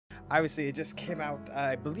Obviously, it just came out,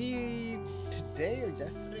 I believe, today or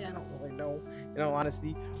yesterday. I don't really know. In all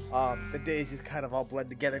honesty, the days just kind of all blend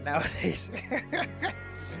together nowadays.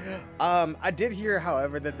 I did hear,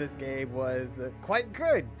 however, that this game was quite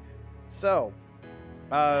good. So,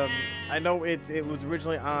 I know it was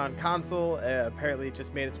originally on console. Apparently, it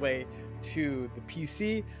just made its way to the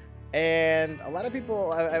PC, and a lot of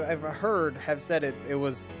people I've heard have said it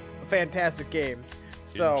was a fantastic game.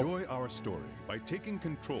 So enjoy our story by taking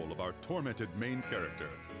control of our tormented main character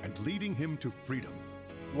and leading him to freedom.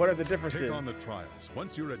 What are the differences? Take on the trials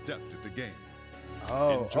once you're adept at the game.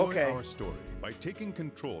 Oh, enjoy okay. our story by taking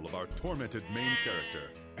control of our tormented main character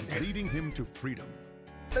and leading him to freedom.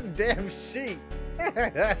 The damn sheep.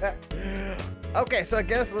 Okay, so I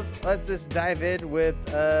guess let's just dive in with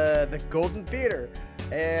the Golden Theater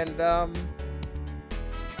and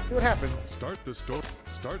see what happens. Start the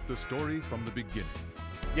story from the beginning.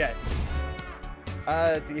 Yes.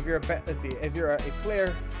 Let's see if you're a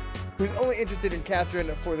player who's only interested in Katherine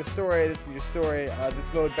for the story. This is your story.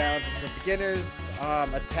 This mode balances for beginners,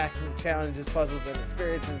 attacking challenges, puzzles, and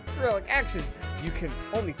experiences, thrilling actions you can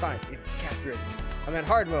only find in Katherine. I'm in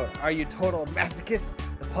hard mode. Are you total masochist?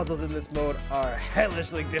 The puzzles in this mode are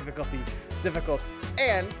hellishly difficult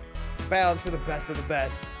and balanced for the best of the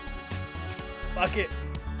best. Fuck it.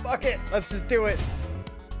 Let's just do it.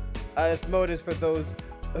 This mode is for those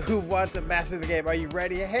who want to master the game. Are you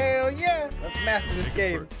ready? Hell yeah! Let's master this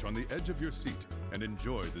game. Perch on the edge of your seat and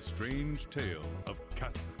enjoy the strange tale of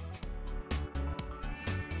Katherine.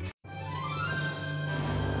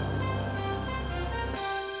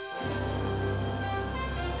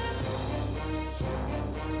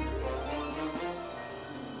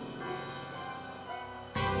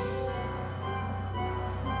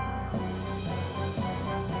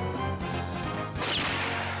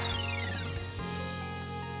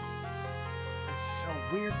 So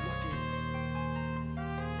weird looking.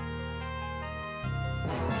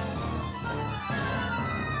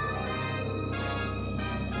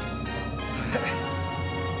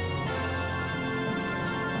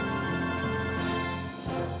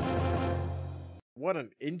 What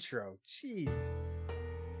an intro. Jeez.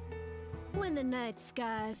 When the night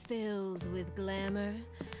sky fills with glamour,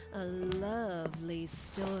 a lovely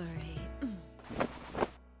story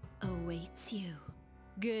awaits you.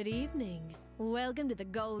 Good evening. Welcome to the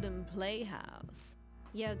Golden Playhouse.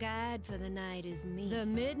 Your guide for the night is me, the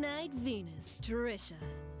Midnight Venus, Trisha.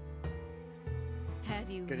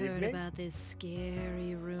 Have you heard about this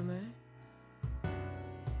scary rumor?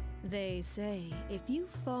 They say if you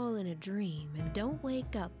fall in a dream and don't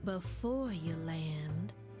wake up before you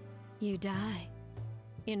land, you die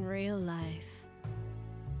in real life.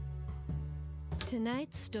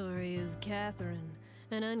 Tonight's story is Katherine,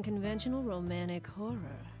 an unconventional romantic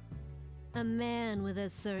horror. A man with a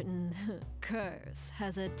certain curse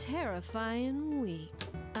has a terrifying week.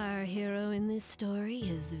 Our hero in this story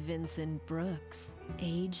is Vincent Brooks,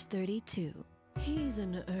 age 32. He's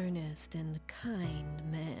an earnest and kind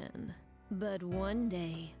man. But one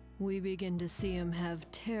day, we begin to see him have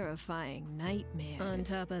terrifying nightmares. On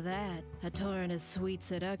top of that, a torrent of sweet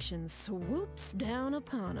seduction swoops down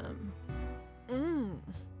upon him.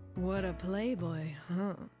 What a playboy,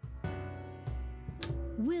 huh?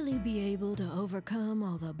 Will he be able to overcome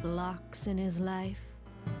all the blocks in his life?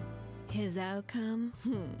 His outcome,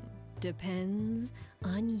 depends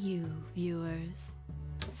on you, viewers.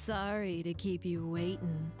 Sorry to keep you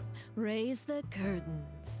waiting. Raise the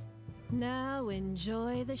curtains. Now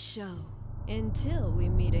enjoy the show until we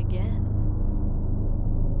meet again.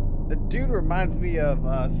 The dude reminds me of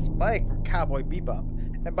Spike from Cowboy Bebop.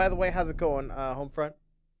 And by the way, how's it going, Homefront?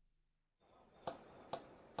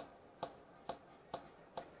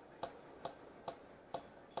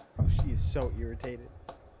 Oh, she is so irritated.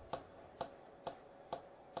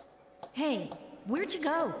 Hey, where'd you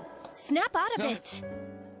go? Snap out of it!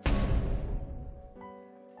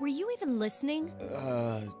 Were you even listening?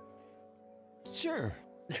 Sure.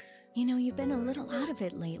 You know, you've been a little out of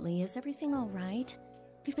it lately. Is everything all right?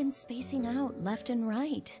 You've been spacing out left and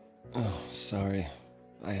right. Oh, sorry.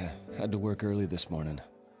 I had to work early this morning.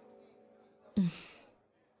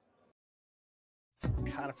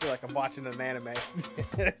 Kind of feel like I'm watching an anime.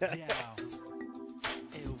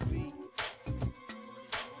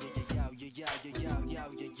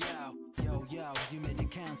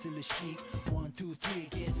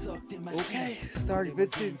 Okay, sorry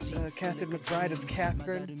Vincent, Katherine McBride is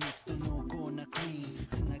Katherine.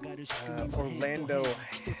 Orlando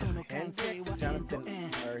Hancock, Jonathan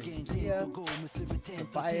Garcia,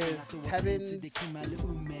 Tobias Tevins,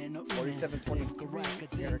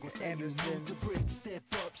 4723, Erica Anderson,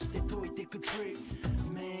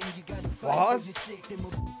 Voss?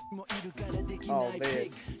 Oh man.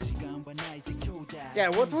 Yeah,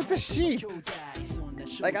 what's with the sheep?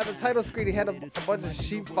 Like on the title screen, he had a bunch of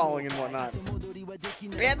sheep following and whatnot.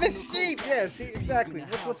 Yeah, the sheep! Yeah, see, exactly.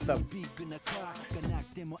 What's up?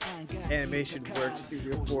 Animation work,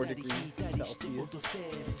 studio 4 degrees Celsius.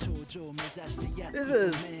 This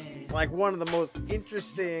is like one of the most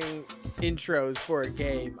interesting intros for a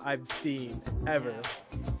game I've seen ever.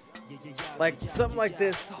 Like something like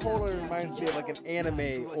this totally reminds me of like an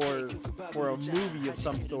anime or a movie of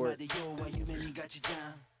some sort.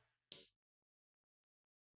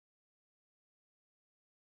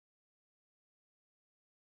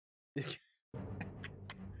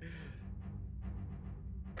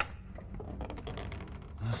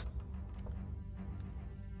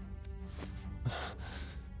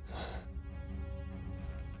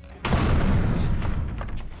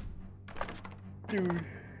 Dude,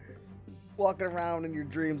 walking around in your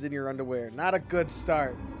dreams in your underwear. Not a good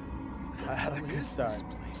start. Not a good start.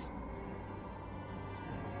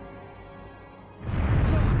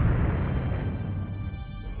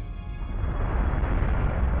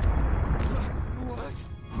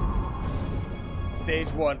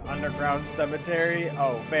 Stage 1, underground cemetery.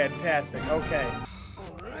 Oh, fantastic. Okay.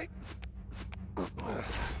 Alright.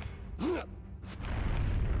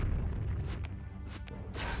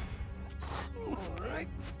 Alright.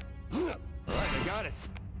 Alright, I got it.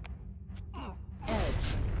 Edge.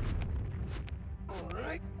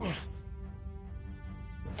 Alright. Edge.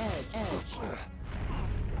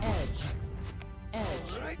 Edge.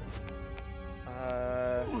 Alright.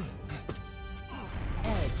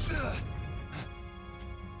 Edge.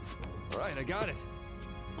 Alright, I got it.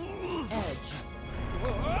 Edge.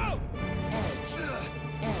 Whoa! Edge.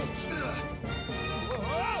 Edge.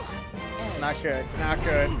 Whoa! Not good. Not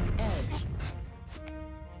good. Edge.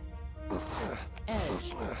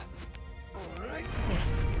 Edge. Alright.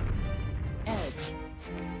 Edge.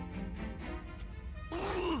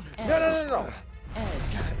 No.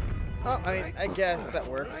 God. Oh, I mean, I guess that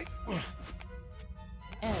works.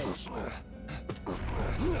 Edge.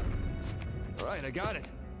 Alright, I got it.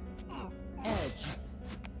 Edge.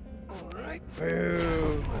 Alright.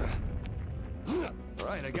 Boo.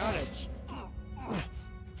 Alright, I got it.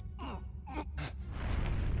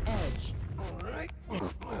 Edge. Alright.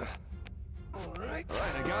 Alright.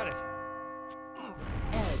 Alright, I got it.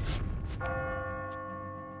 Edge.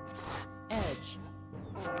 Edge.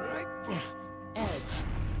 Alright. Edge.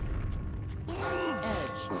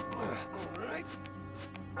 Edge. Alright.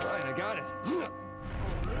 Alright, I got it.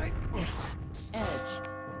 Alright. Edge. Edge.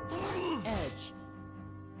 Edge.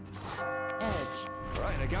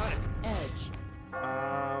 Alright, I got it. Edge.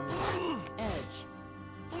 Edge.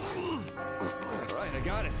 Alright, I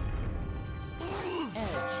got it.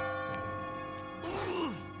 Edge.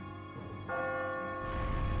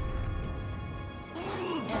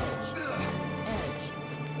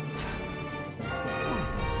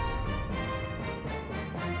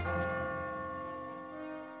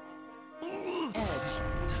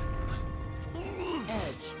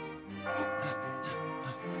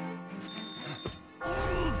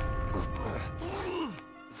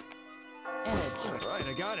 Alright,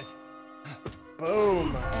 I got it.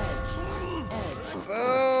 Boom.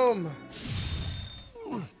 Boom.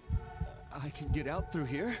 I can get out through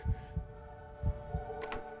here.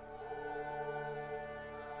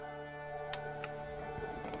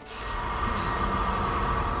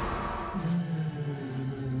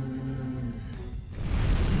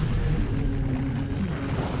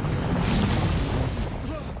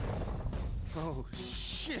 Oh,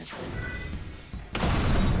 shit.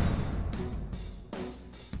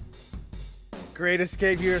 Great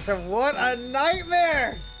escape here. So what a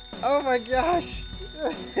nightmare! Oh my gosh!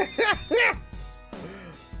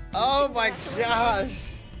 Oh my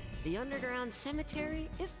gosh! The underground cemetery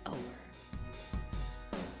is over.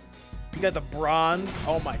 You got the bronze.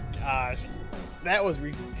 Oh my gosh, that was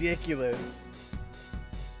ridiculous.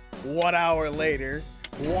 1 hour later.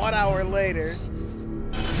 1 hour later.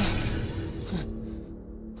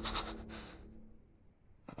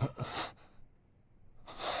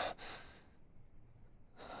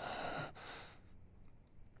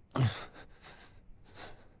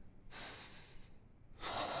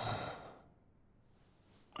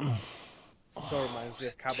 So reminds me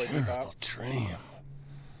of Cowboy Bebop. Dream.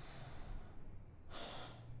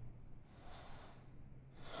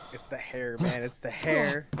 It's the hair, man. It's the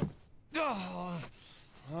hair.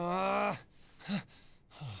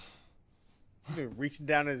 He's reaching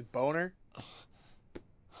down his boner.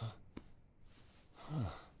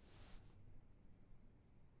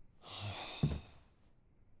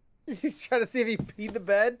 He's trying to see if he peed the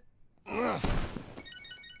bed.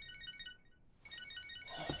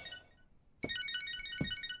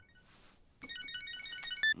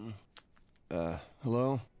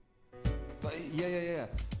 Hello? Yeah.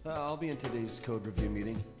 I'll be in today's code review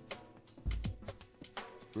meeting.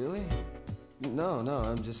 Really? No,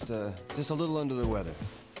 I'm just a little under the weather.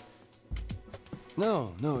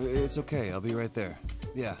 No, it's okay. I'll be right there.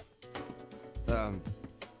 Yeah.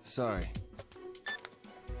 Sorry.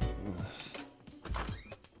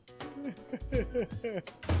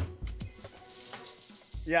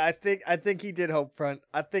 Yeah, I think he did hope front.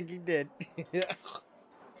 I think he did.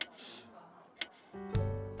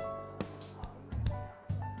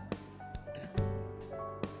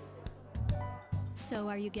 So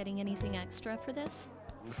are you getting anything extra for this?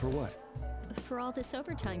 For what? For all this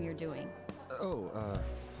overtime you're doing. Oh,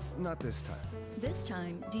 not this time. This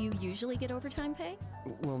time, do you usually get overtime pay?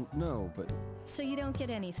 Well, no, but... So you don't get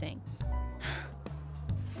anything.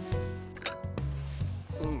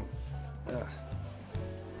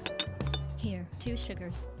 Here, 2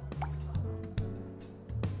 sugars.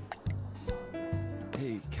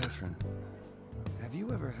 Hey, Katherine. Have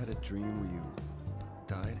you ever had a dream where you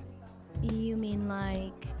died? You mean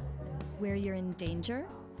like where you're in danger?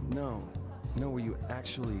 No, where you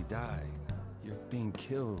actually die. You're being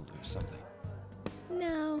killed or something.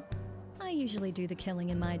 No, I usually do the killing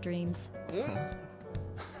in my dreams.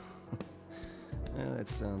 That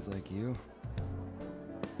sounds like you.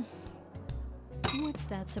 What's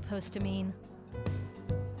that supposed to mean?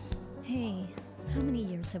 Hey, how many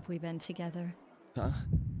years have we been together? Huh?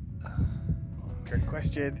 Good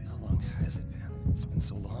question. How long has it been? It's been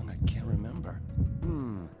so long I can't remember.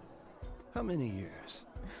 How many years?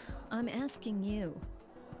 I'm asking you.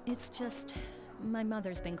 It's just, my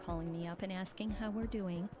mother's been calling me up and asking how we're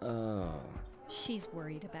doing. Oh. She's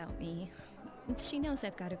worried about me. She knows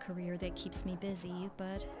I've got a career that keeps me busy,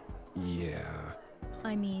 but... Yeah.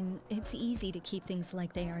 I mean, it's easy to keep things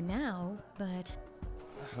like they are now, but...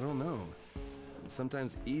 I don't know.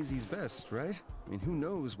 Sometimes easy's best, right? I mean, who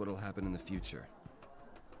knows what'll happen in the future?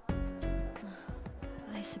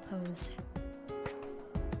 I suppose.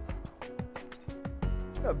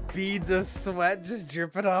 Beads of sweat just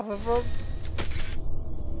dripping off of him.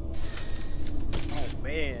 Oh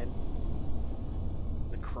man.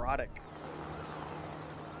 Necrotic.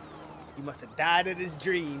 He must have died in his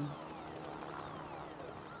dreams.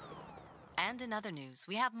 And in other news,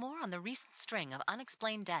 we have more on the recent string of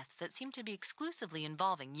unexplained deaths that seem to be exclusively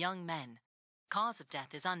involving young men. Cause of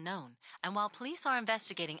death is unknown, and while police are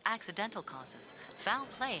investigating accidental causes, foul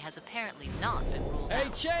play has apparently not been ruled out. Hey,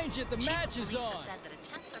 change it! The match is on! Said that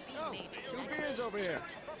attempts are being made to Two beers over here.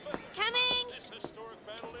 Coming!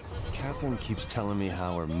 Katherine keeps telling me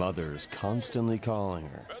how her mother's constantly calling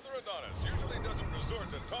her.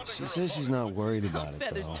 She says she's not worried about it,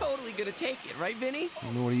 Feather's though. totally gonna take it, right, Vinny?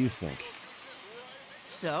 What do you think?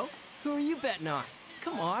 So, who are you betting on?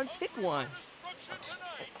 Come on, pick one.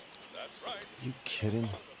 You kidding?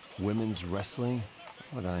 Women's wrestling?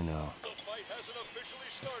 What I know.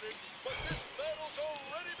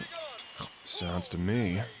 Sounds to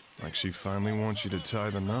me like she finally wants you to tie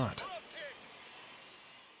the knot.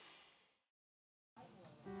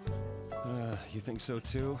 You think so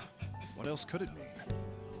too? What else could it mean?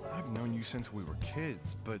 I've known you since we were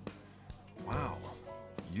kids, but wow,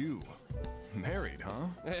 you married, huh?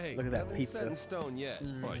 Hey, Look at that nothing's pizza. set in stone yet.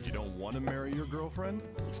 What, you don't want to marry your girlfriend?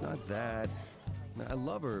 It's not that. I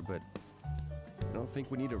love her, but I don't think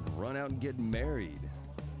we need to run out and get married.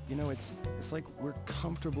 You know, it's like we're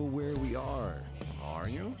comfortable where we are. Are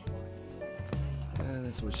you?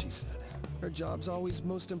 That's what she said. Her job's always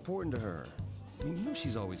most important to her. I mean, you know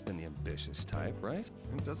she's always been the ambitious type, right?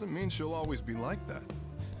 It doesn't mean she'll always be like that.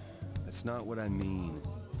 That's not what I mean.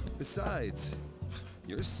 Besides,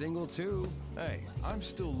 you're single too. Hey, I'm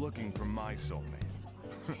still looking for my soulmate.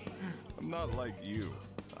 I'm not like you.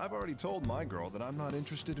 I've already told my girl that I'm not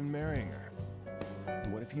interested in marrying her.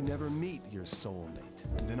 What if you never meet your soulmate?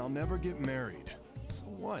 Then I'll never get married. So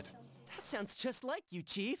what? That sounds just like you,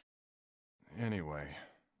 Chief. Anyway,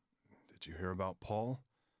 did you hear about Paul?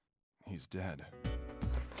 He's dead.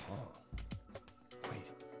 Paul? Wait.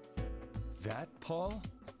 That Paul?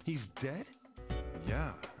 He's dead?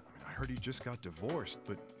 Yeah, I heard he just got divorced,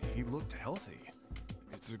 but he looked healthy.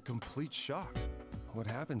 It's a complete shock. What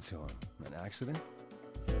happened to him? An accident?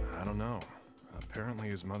 I don't know. Apparently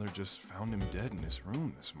his mother just found him dead in his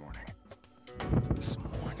room this morning. This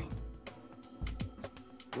morning?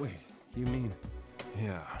 Wait, you mean...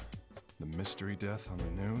 Yeah, the mystery death on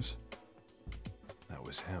the news? That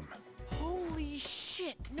was him. Holy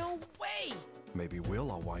shit, no way! Maybe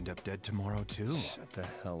we'll all wind up dead tomorrow too. Shut the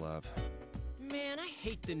hell up. Man, I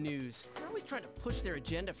hate the news. They're always trying to push their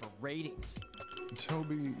agenda for ratings.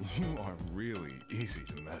 Toby, you are really easy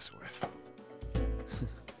to mess with.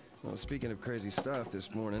 Well, speaking of crazy stuff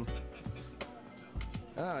this morning,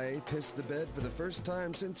 I pissed the bed for the first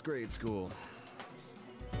time since grade school.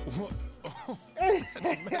 What? Oh,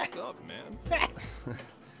 that's messed up, man.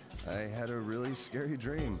 I had a really scary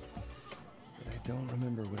dream, but I don't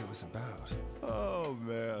remember what it was about. Oh,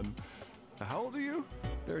 man. How old are you?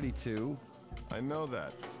 32. I know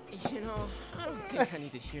that. You know, I don't think I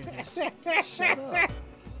need to hear this. Shut up.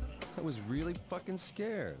 I was really fucking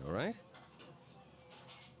scared, all right?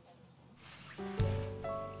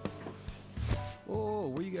 Oh,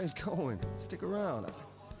 where you guys going? Stick around.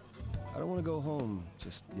 I don't want to go home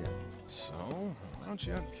just yet. So, why don't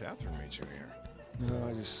you have Katherine meet you here? No,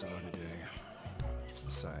 I just saw her today.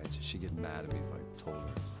 Besides, she'd get mad at me if I told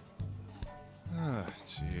her. Ah,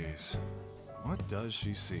 jeez. What does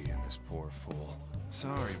she see in this poor fool?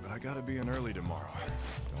 Sorry, but I gotta be in early tomorrow.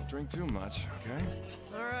 Don't drink too much, okay?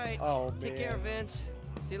 All right. Oh, Take man. care, Vince.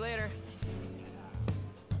 See you later.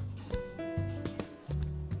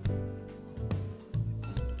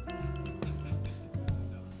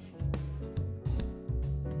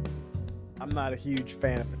 I'm not a huge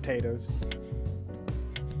fan of potatoes.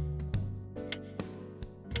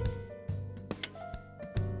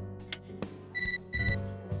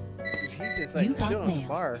 Dude, he's just like chilling at the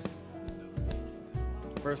bar.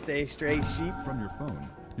 First day stray sheep. From your phone,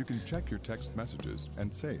 you can check your text messages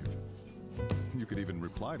and save. You could even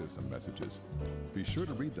reply to some messages. Be sure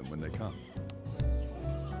to read them when they come.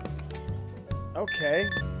 Okay.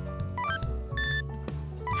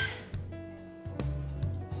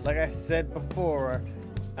 Like I said before,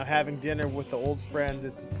 I'm having dinner with the old friends.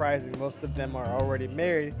 It's surprising most of them are already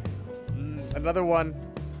married. Another one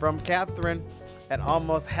from Katherine, and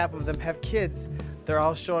almost half of them have kids. They're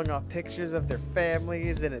all showing off pictures of their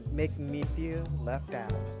families, and it's making me feel left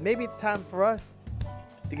out. Maybe it's time for us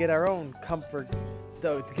to get our own comfort,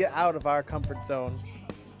 though, to get out of our comfort zone.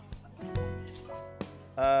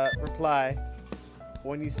 Reply.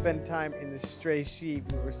 When you spend time in the stray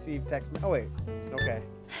sheep, you will receive text. Oh wait. Okay.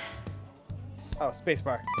 Oh,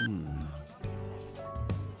 spacebar.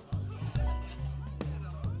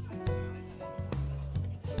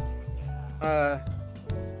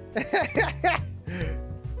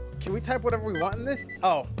 Can we type whatever we want in this?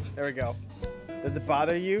 Oh, there we go. Does it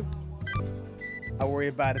bother you? I worry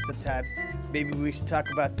about it sometimes. Maybe we should talk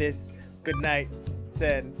about this. Good night.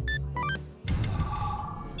 Send.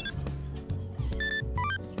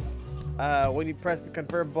 When you press the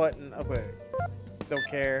confirm button, oh wait, don't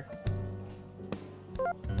care.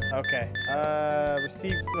 Okay,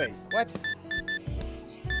 receive, wait, what?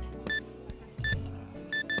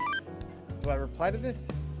 Do I reply to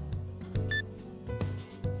this?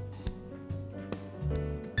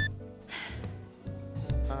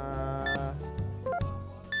 I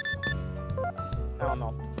don't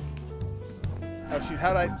know. Oh shoot,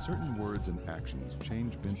 how do I? When certain words and actions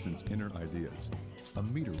change Vincent's inner ideas, a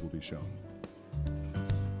meter will be shown.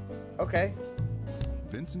 Okay.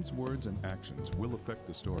 Vincent's words and actions will affect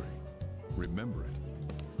the story. Remember it.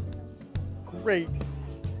 Great.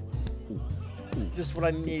 Just what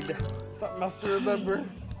I need. Something else to remember.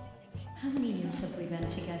 How many years have we been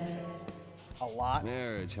together? A lot.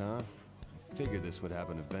 Marriage, huh? I figured this would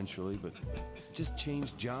happen eventually, but just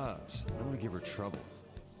change jobs. I don't want to give her trouble.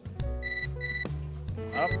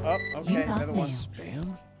 Up, okay, another one.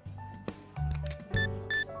 Spam?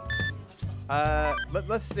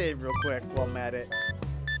 Let's save real quick while I'm at it.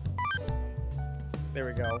 There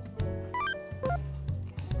we go.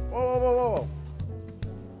 Whoa.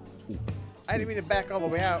 I didn't mean to back all the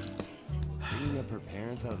way out. Beating up her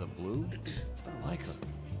parents out of the blue? It's not like her.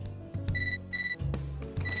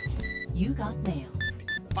 You got mail.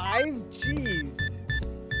 5Gs.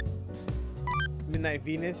 Midnight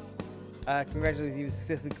Venus. Congratulations, you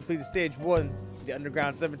successfully completed stage 1 of the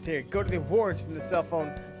underground cemetery. Go to the awards from the cell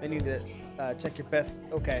phone menu to check your best.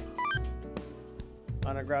 Okay.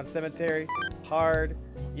 Underground cemetery. Hard.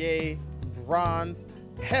 Yay. Bronze.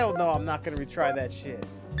 Hell no, I'm not gonna retry that shit.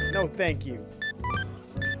 No, thank you.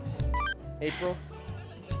 April.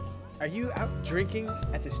 Are you out drinking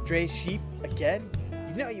at the Stray Sheep again?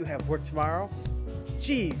 You know you have work tomorrow.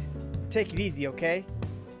 Jeez. Take it easy, okay?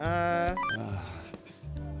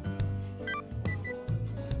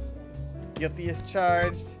 Guilty as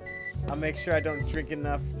charged. I'll make sure I don't drink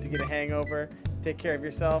enough to get a hangover. Take care of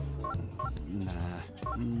yourself. Nah.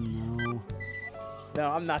 No. No,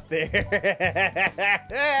 I'm not there.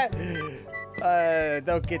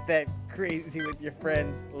 Don't get that crazy with your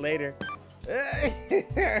friends later.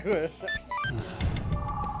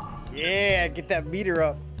 Yeah, get that meter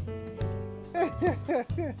up.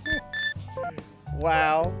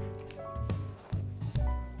 Wow.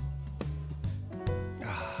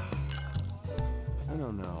 I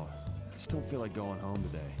don't know. I just don't feel like going home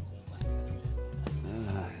today.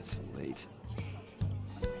 It's late.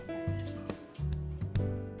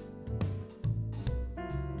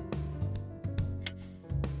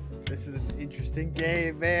 This is an interesting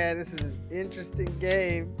game, man. This is an interesting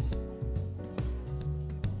game.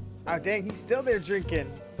 Oh, dang, he's still there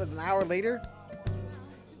drinking. It's been an hour later.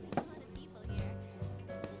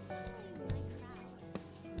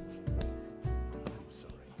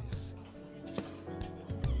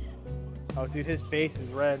 Oh, dude, his face is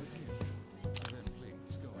red.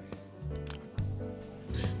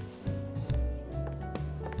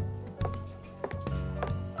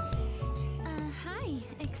 Hi.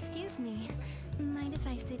 Excuse me. Mind if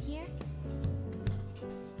I sit here?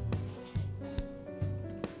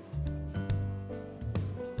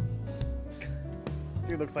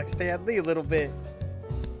 Dude looks like Stan Lee a little bit.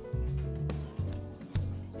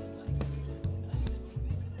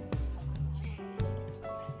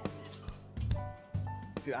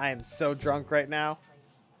 Dude, I am so drunk right now.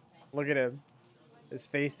 Look at him. His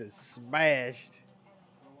face is smashed.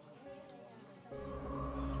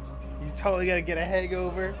 He's totally gonna get a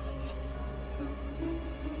hangover.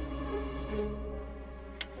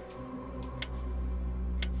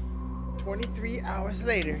 "23 hours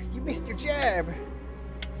later, you missed your jab."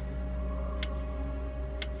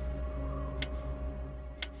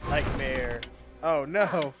 Nightmare. Oh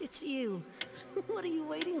no. It's you. What are you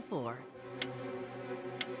waiting for?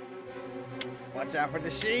 Watch out for the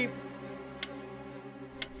sheep.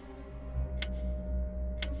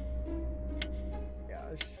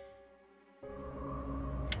 Gosh.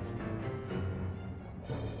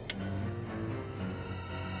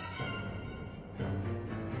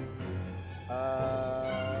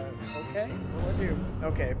 Okay. What do I do?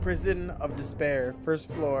 Okay, Prison of Despair,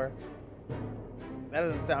 first floor. That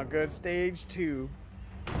doesn't sound good. Stage 2.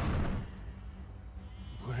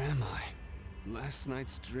 Where am I? Last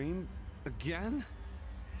night's dream? Again?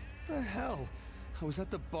 The hell? I was at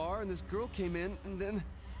the bar and this girl came in and then...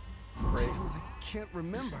 Great. Damn it, I can't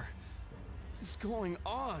remember. What's going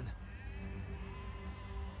on?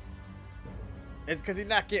 It's because you're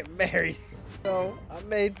not getting married. So, I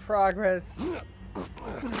made progress. Good.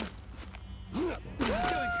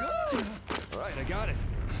 Alright, I got it.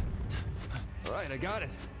 Alright, I got it.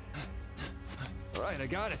 Alright, I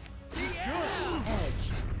got it. Yeah!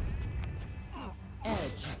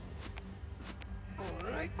 Edge.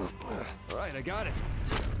 Alright. Alright, I got it.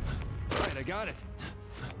 Alright, I got it.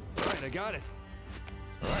 Alright, I got it.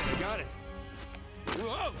 Alright, I got it.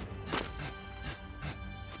 Whoa!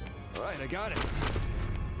 Alright, I got it.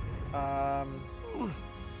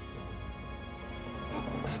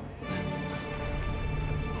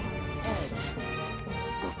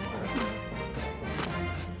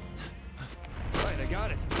 Alright, I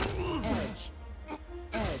got it.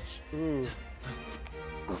 Edge. Ooh.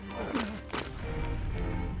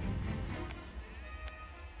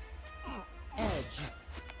 Edge.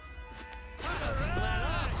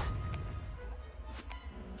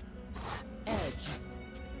 Edge. Edge.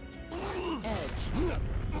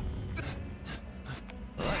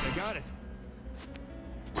 Alright, I got it.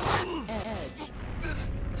 Edge.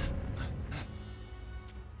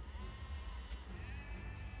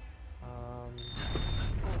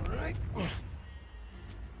 Alright.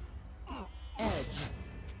 Edge.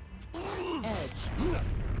 Edge.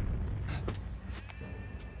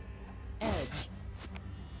 Edge.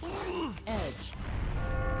 Edge.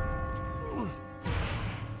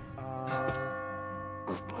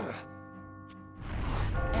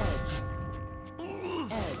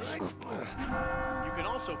 You can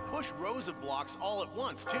also push rows of blocks all at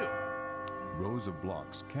once, too. Rows of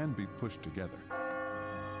blocks can be pushed together.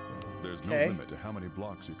 There's no Okay. limit to how many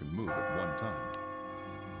blocks you can move at one time.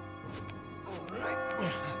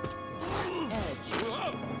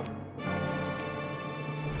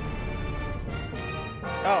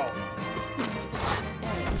 Oh.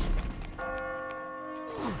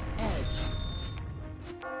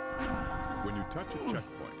 When you touch a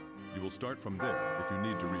checkpoint, you will start from there if you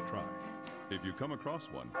need to retry. If you come across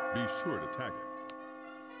one, be sure to tag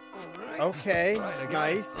it. Okay. Right, I got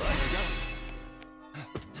Nice. it.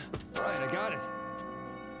 Alright, I got it.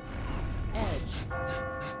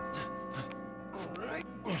 Alright.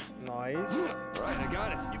 Nice. Alright, I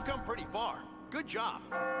got it. You've come pretty far. Good job.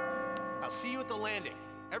 I'll see you at the landing.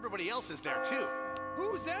 Everybody else is there, too.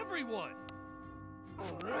 Who's everyone?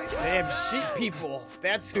 Alright. Damn sheep people.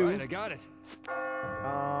 That's who. Alright, I got it.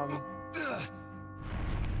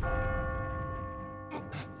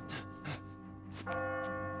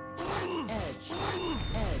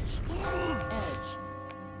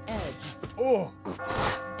 Oh.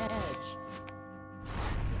 Edge.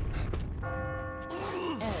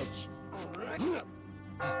 Edge.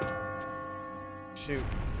 Shoot.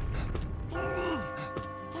 Alright.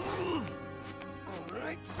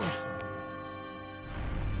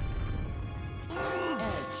 Edge.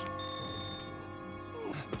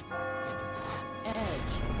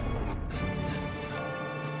 Edge.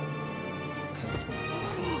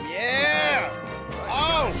 Yeah!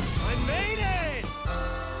 Oh! I made it!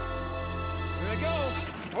 Here I go.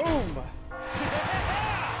 Boom!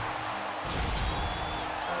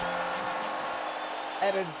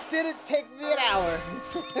 And it didn't take me an hour.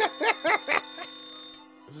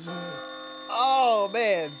 Oh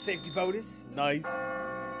man, safety bonus. Nice.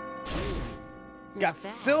 Got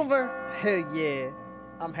silver. Hell yeah.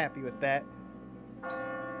 I'm happy with that.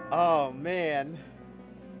 Oh man.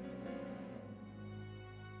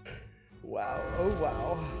 Wow. Oh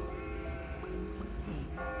wow.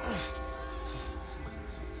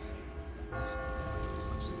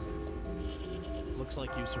 Looks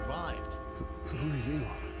like you survived. Who are you?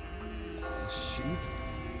 A sheep?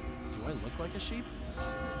 Do I look like a sheep?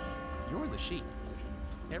 You're the sheep.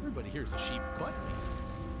 Everybody here's a sheep but me.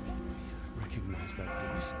 Recognize that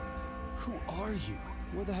voice? Who are you?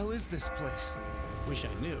 Where the hell is this place? Wish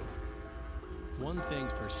I knew. One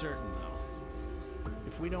thing's for certain, though.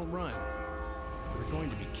 If we don't run, we're going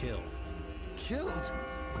to be killed. Killed?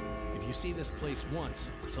 If you see this place once,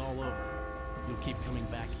 it's all over. You'll keep coming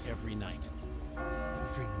back every night.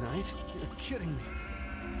 Every night? You're kidding me.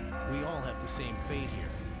 We all have the same fate here.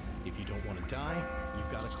 If you don't want to die, you've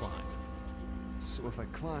got to climb. So if I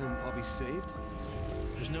climb, I'll be saved?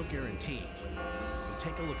 There's no guarantee. But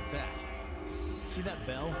take a look at that. See that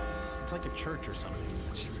bell? It's like a church or something.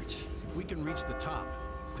 Church. If we can reach the top,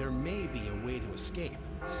 there may be a way to escape.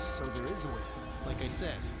 So there is a way. Like I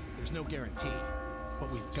said, there's no guarantee.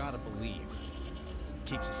 But we've got to believe. It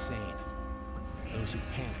keeps us sane. Those who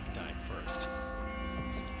panic die first.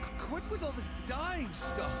 Quit with all the dying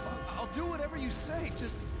stuff. I'll do whatever you say.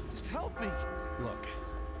 Just help me. Look,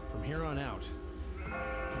 from here on out,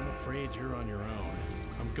 I'm afraid you're on your own.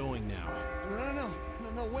 I'm going now.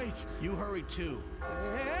 No, wait. You hurry too.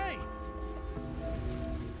 Hey!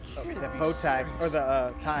 Oh, that bow tie, or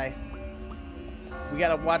the tie. We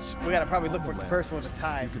gotta probably look for the person with the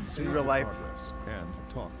tie You can see in real life. progress and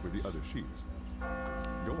talk with the other sheep.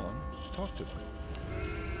 Go on, talk to them.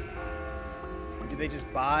 Did they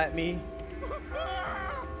just baa at me?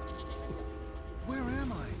 Where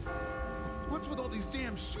am I? What's with all these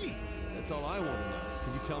damn sheep? That's all I want to know.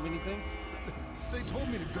 Can you tell me anything? They told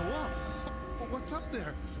me to go up. But what's up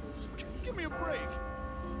there? Give me a break.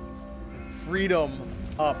 Freedom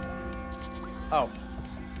up. Oh.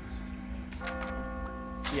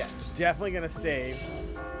 Yeah, definitely gonna save.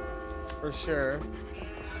 For sure.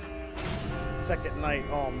 Second night,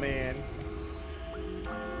 oh man.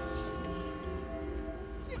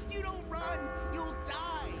 If you don't run, you'll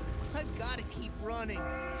die. I've got to keep running.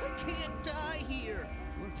 I can't die here.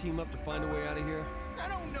 We'll team up to find a way out of here. I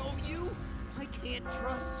don't know you. I can't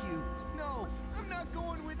trust you. No, I'm not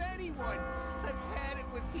going with anyone. I've had it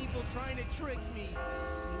with people trying to trick me.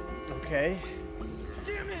 Okay.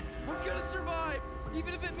 Damn it! I'm gonna survive,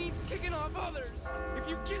 even if it means kicking off others. If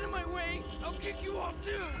you get in my way, I'll kick you off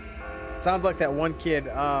too. Sounds like that one kid,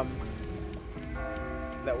 that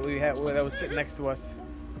we had that was sitting next to us.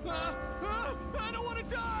 I don't want to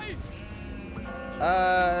die.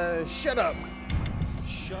 Shut up.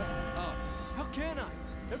 Shut up. How can I?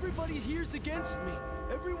 Everybody here's against me.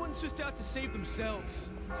 Everyone's just out to save themselves.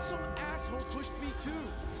 Some asshole pushed me too.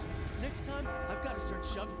 Next time, I've got to start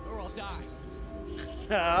shoving or I'll die.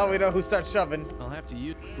 Oh, we know who starts shoving. I'll have to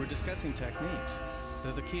use... We're discussing techniques.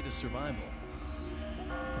 They're the key to survival.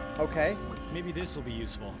 Okay. Maybe this will be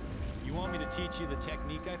useful. You want me to teach you the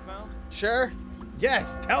technique I found? Sure.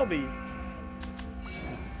 Yes, tell me.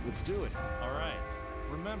 Let's do it. All right.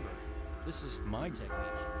 Remember, this is my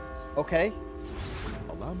technique. Okay.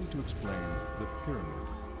 Allow me to explain the pyramid.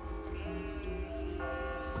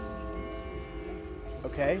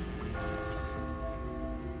 Okay.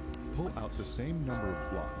 Pull out the same number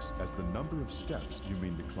of blocks as the number of steps you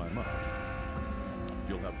mean to climb up.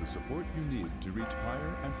 You'll have the support you need to reach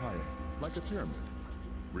higher and higher, like a pyramid.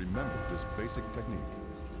 Remember this basic technique.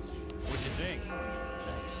 What'd you think?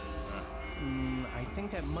 Nice. I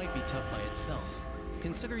think that might be tough by itself.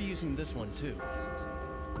 Consider using this one too.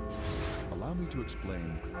 Allow me to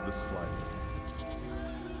explain the slider.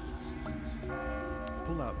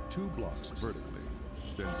 Pull out 2 blocks vertically,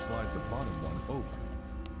 then slide the bottom one over.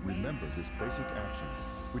 Remember this basic action,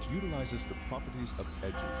 which utilizes the properties of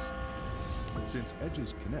edges. Since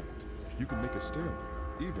edges connect, you can make a stairway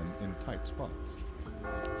even in tight spots.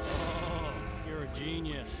 Oh, you're a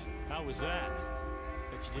genius. How was that?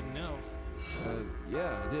 Bet you didn't know.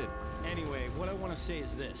 Yeah, I did. Anyway, what I want to say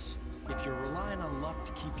is this. If you're relying on luck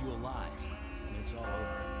to keep you alive, then it's all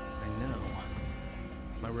over. I know.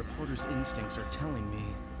 My reporter's instincts are telling me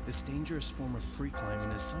this dangerous form of free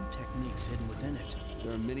climbing has some techniques hidden within it.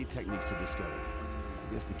 There are many techniques to discover.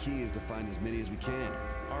 I guess the key is to find as many as we can.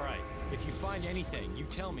 All right, if you find anything, you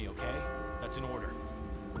tell me, okay? That's an order.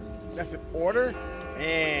 That's an order?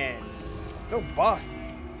 Man, so bossy.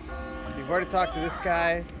 So you've already talked to this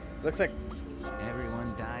guy. Looks like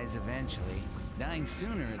everyone dies eventually. Dying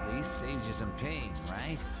sooner at least saves you some pain,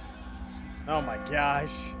 right? oh my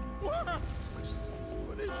gosh.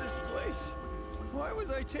 What is this place? Why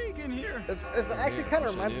was I taken here? This actually kind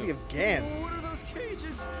of reminds me of Gantz. What are those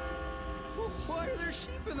cages? Why are there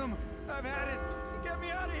sheep in them? I've had it. Get me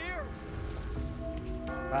out of here.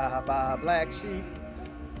 Bye bye, black sheep.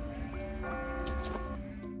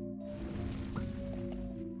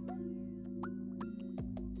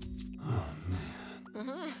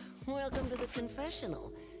 Welcome to the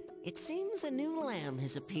confessional. It seems a new lamb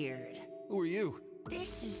has appeared. Who are you?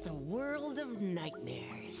 This is the world of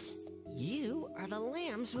nightmares. You are the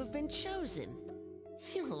lambs who have been chosen.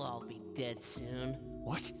 You'll all be dead soon.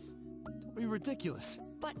 What? Don't be ridiculous.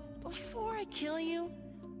 But before I kill you,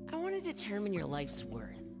 I want to determine your life's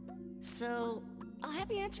worth. So, I'll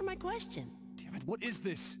have you answer my question. Damn it, what is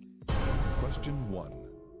this? Question 1.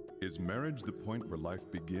 Is marriage the point where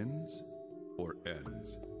life begins or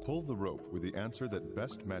ends? Pull the rope with the answer that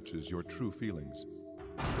best matches your true feelings.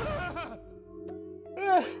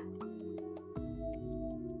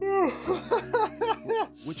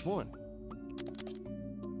 Which one?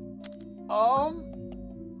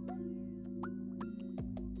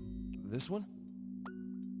 This one?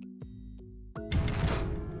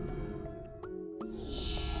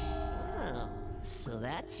 Oh, so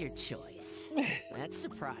that's your choice. That's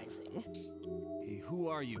surprising. Hey, who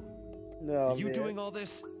are you? No, are you man. doing all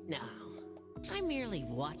this? No, I merely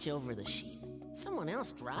watch over the sheep. Someone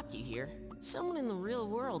else dropped you here. Someone in the real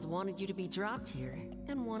world wanted you to be dropped here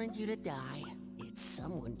and wanted you to die. It's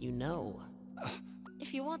someone you know.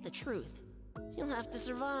 If you want the truth, you'll have to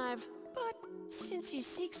survive. But since you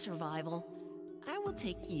seek survival, I will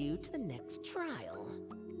take you to the next trial.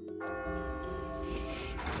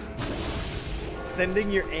 Sending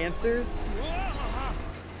your answers?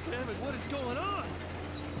 Damn it, what is going on?